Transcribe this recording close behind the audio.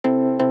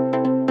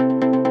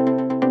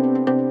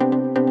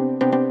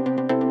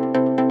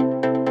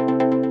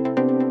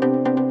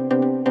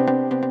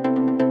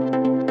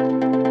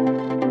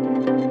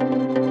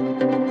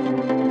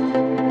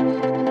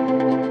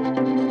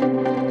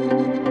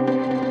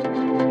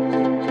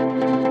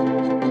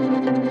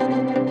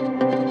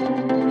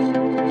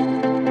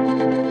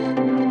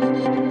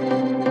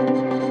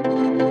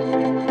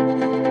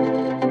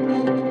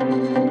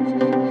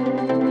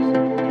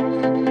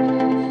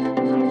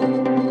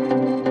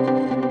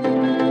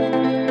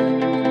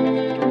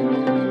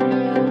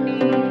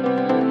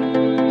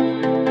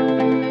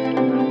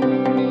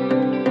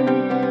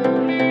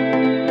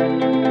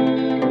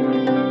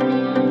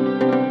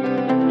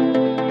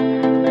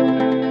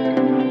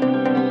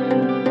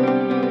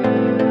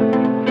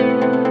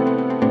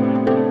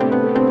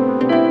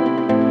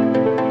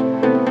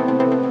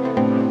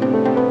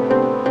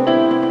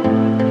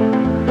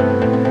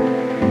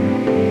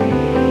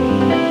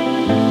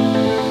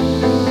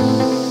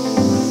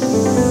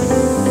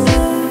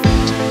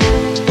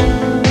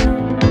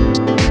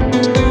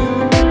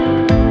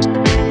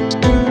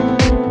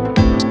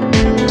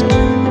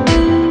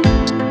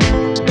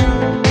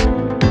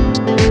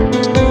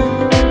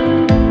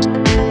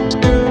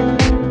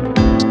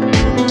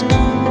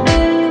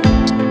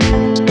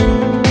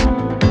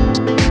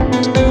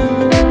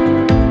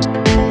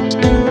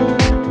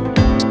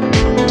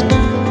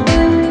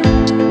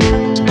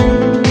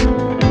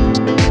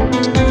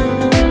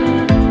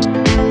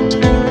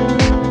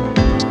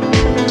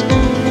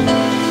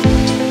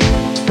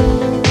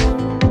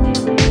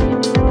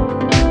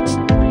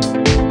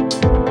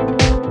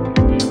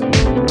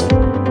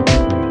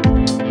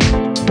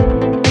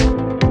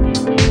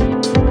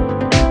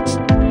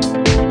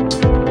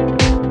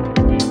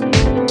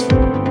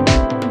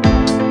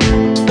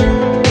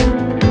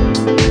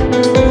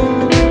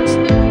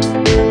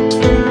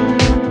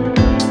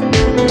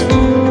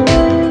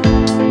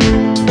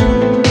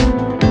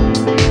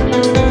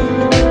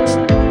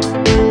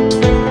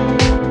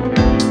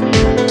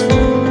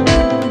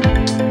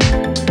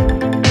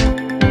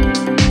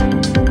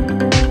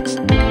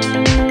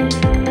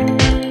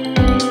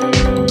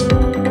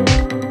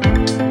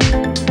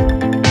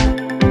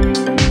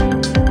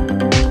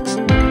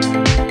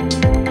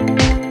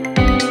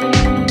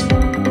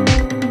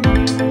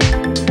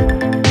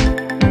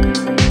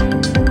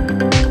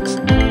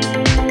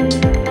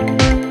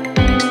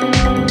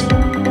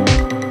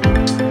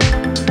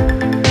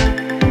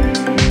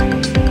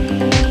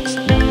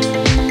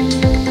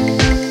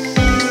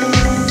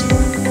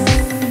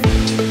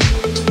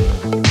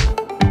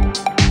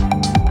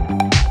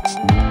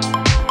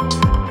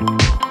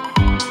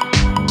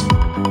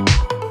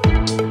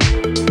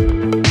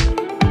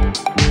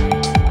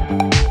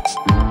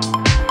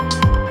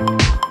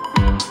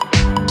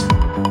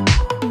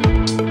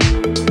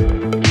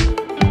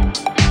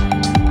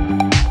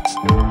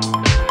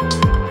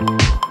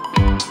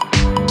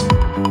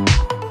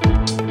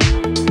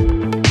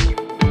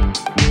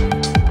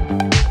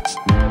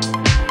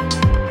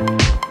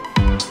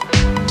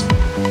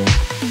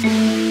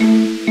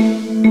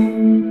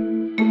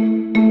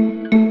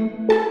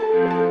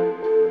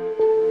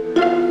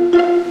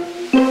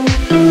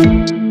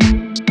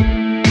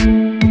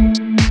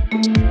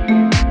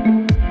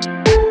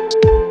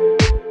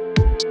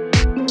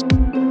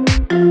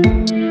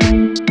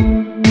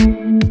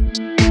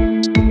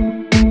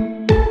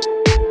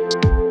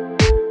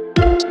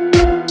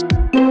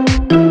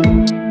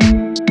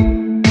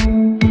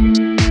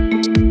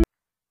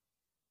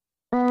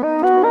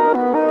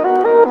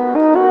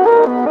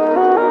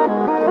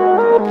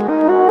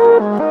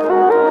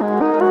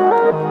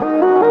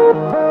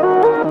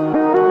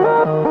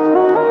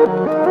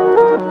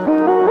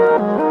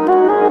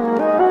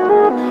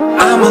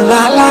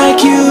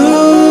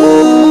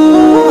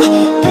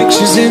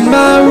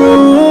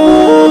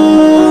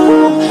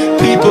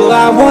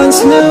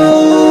feelings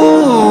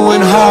new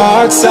and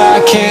hearts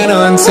I can't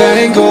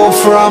untangle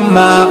from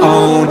my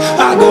own.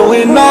 I go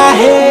in my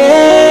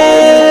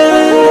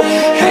head,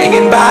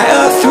 hanging by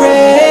a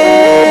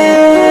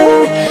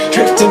thread,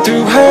 drifting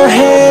through her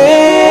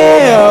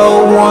hair.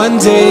 One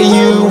day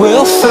you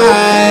will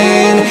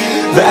find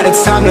that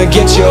it's time to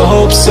get your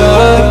hopes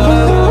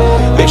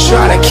up. They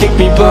try to kick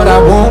me but I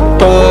won't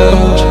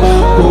budge.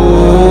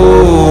 Ooh.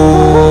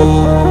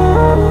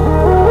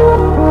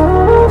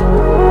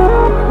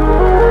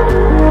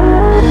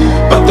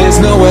 But there's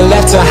nowhere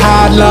left to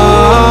hide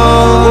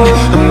long.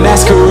 A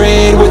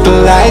masquerade with the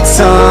lights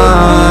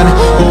on.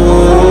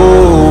 Ooh.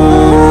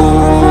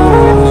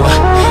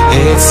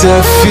 It's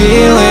a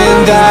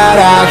feeling that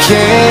I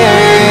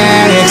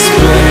can't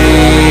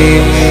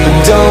explain.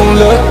 Don't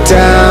look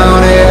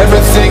down,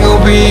 everything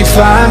will be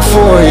fine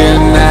for you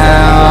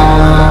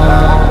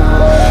now.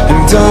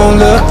 And don't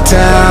look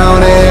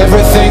down,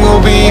 everything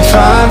will be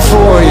fine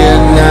for you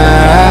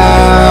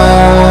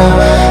now.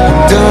 And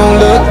don't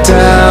look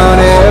down,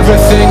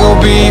 everything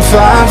will be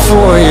fine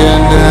for you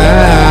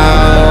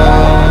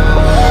now.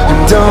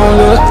 And don't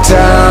look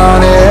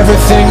down,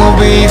 everything will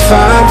be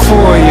fine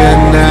for you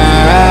now.